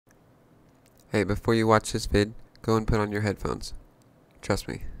Hey, before you watch this vid, go and put on your headphones. Trust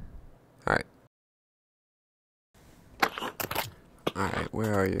me. Alright. Alright,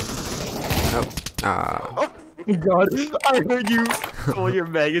 where are you? Oh. Ah. Oh my god, I heard you pull your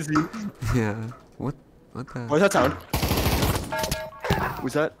magazine. Yeah. What the? What's that sound?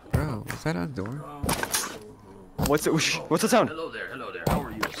 Was that? Bro, was that a door? What's the sound? Hello there, how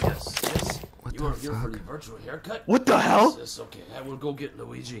are you? Yes. What You are the here for fuck? the virtual haircut? What the hell? Yes, okay, I will go get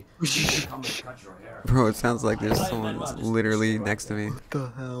Luigi. Come and cut your hair. Bro, it sounds like there's someone literally next to me. What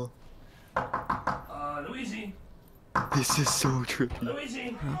the hell? Luigi! This is so trippy. Luigi!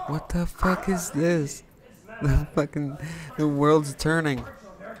 What the fuck is this? The world's turning.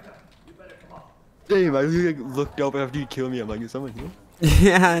 Damn, I like, looked up after you killed me. I'm like, is someone here?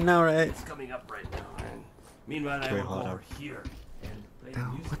 Yeah, I know, right? It's coming up right now, and meanwhile I Wait, will go hold over up. here and play No,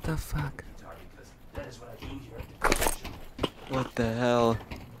 music what the fuck? guitar because that is what I do here at the convention. What the hell?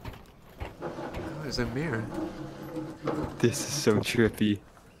 Oh, there's a mirror. This is so trippy.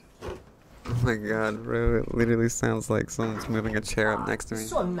 Oh my god, bro, it literally sounds like someone's moving a chair up next to me.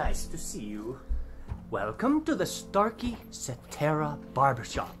 So nice to see you. Welcome to the Starkey Cetera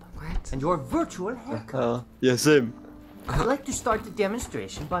Barbershop. What? And your virtual haircut. Yeah, same. I'd like to start the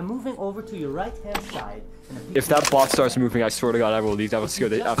demonstration by moving over to your right-hand side. And If that bot starts moving, I swear to God, I will leave. That would scare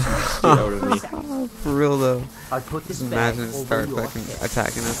the absolute shit out of me. For real though. I'll put this Just bag imagine it over start your fucking head.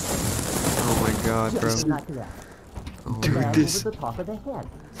 attacking us. Oh my god, bro. Just like that. Oh Dude, my god. this- Over the top of the head.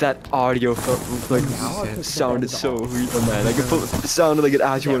 That audio felt like Shit. sounded so real, man. I could feel it sounded like it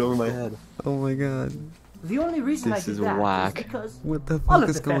actually went over my head. Oh my god. The only reason This I did is that whack. is because What the all fuck of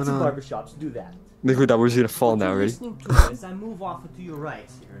is the going fancy on? barbershops do that. Look at that, we're just gonna fall What now, you're ready? listening to as I move off to your right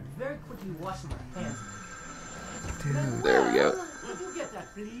here and very quickly wash my hands. Dude. There we go. Would you get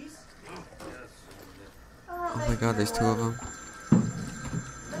that, please? Oh my god, there's two of them.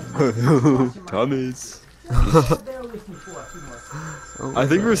 Thomas. Bear with me for a few more seconds. Oh I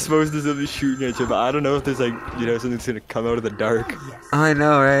think my we're god. supposed to still be shooting at you, but I don't know if there's like, you know, something's gonna come out of the dark. Yes. I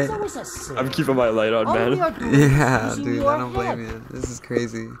know, It's right? always a sin. I'm keeping my light on, All we man. are doing is Yeah, using dude, your I don't blame head you. This is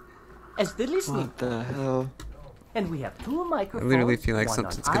crazy. as the listening What the hell? And we have two microphones. literally feel like one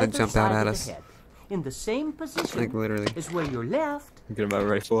on something's gonna either jump out side at of us. the head. In the same position Like literally. is where your left I'm getting my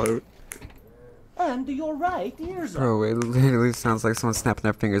rifle out. and your right ears are. Bro, it literally sounds like someone's snapping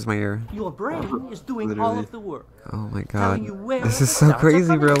their fingers in my ear. Your brain is doing all Literally. of the work. Oh my Telling god. you where This the is so sounds are crazy,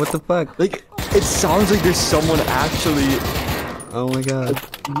 coming bro. from. What the fuck? Like, it sounds like there's someone actually Oh my god.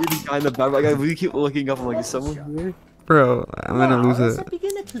 near the guy in the back. Like, I really keep looking up. I'm like, is someone here? Bro, I'm gonna Now, lose as I it.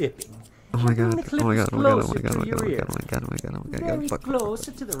 begin a clipping. Oh my god. the clip Oh my is god. Oh my god. Oh closer my god. to Oh my your god. Oh my ear. god. Oh my god. Oh my god. Oh my god. Very Fuck.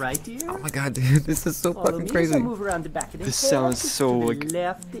 closer to the right ear. Oh my god, dude. This is so Follow fucking me as I crazy. move around the back of the This head, sounds to so, the like-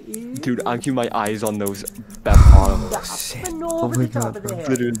 left ear. Dude, I'm keeping my eyes on those back bottom. Up shit. and Oh over my the top god, of the bro. head.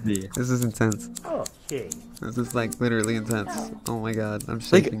 Literally. This is intense. Okay. This is like literally intense. Oh my god. I'm Like,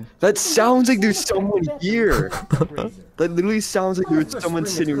 shaking. that sounds like there's someone here. That literally sounds like there's First someone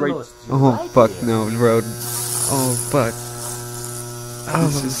bring it sitting right. close to your Oh right fuck ear. no, bro. Oh fuck.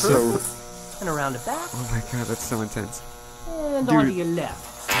 This is so. And around the back. Oh my god, that's so intense. And Dude. onto your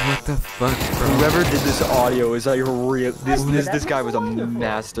left. What the fuck, bro? Whoever did this audio is like real. This guy was a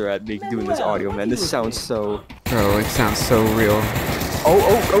master at doing this audio, man. This sounds so. Bro, it sounds so real.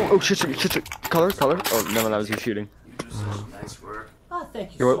 Oh, shit. Color. Oh, no, that was you shooting. Nice work. Ah,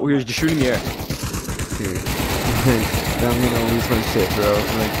 thank you You're, so we're much. just shooting the air. Dude. I'm gonna lose my shit, bro.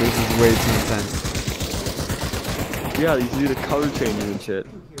 Like, this is way too intense. Yeah, you can do the color changing and shit.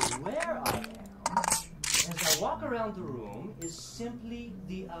 Here, where I am, as I walk around the room, is simply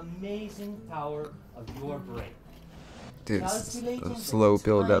the amazing power of your brain. Dude, it's a slow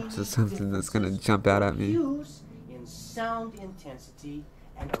build up to something that's gonna jump out at me. Cues in sound intensity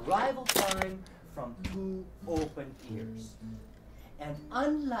and arrival time from two open ears. And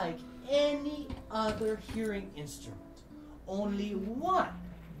unlike any other hearing instrument, only one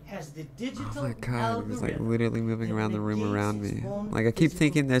has the digital Oh my god, he's like algorithm literally moving that around the room negates around its me. own Like, I keep physical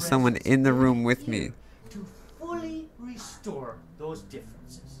thinking there's someone presence in the room with me. to fully restore those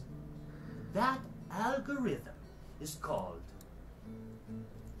differences. That algorithm is called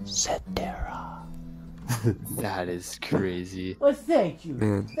Cetera. That is crazy. Well, thank you.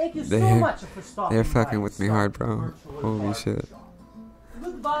 Man, Thank you so they're- much for stopping They're by fucking and with me hard, bro. starting virtual Holy barber shit. shop.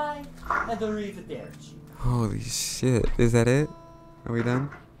 Goodbye and arrivederci. Holy shit. Is that it? Are we done?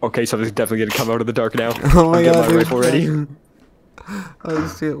 Okay, something's definitely gonna come out of the dark now. Oh my I'm god, getting my dude. rifle ready.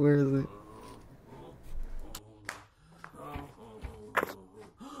 Oh shit, where is it?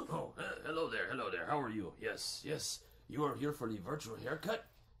 Oh, hello there, how are you? Yes, you are here for the virtual haircut?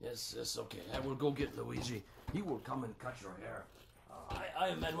 Yes, okay, I will go get Luigi. He will come and cut your hair. I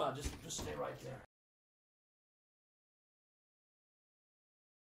am Manuel. Just stay right there.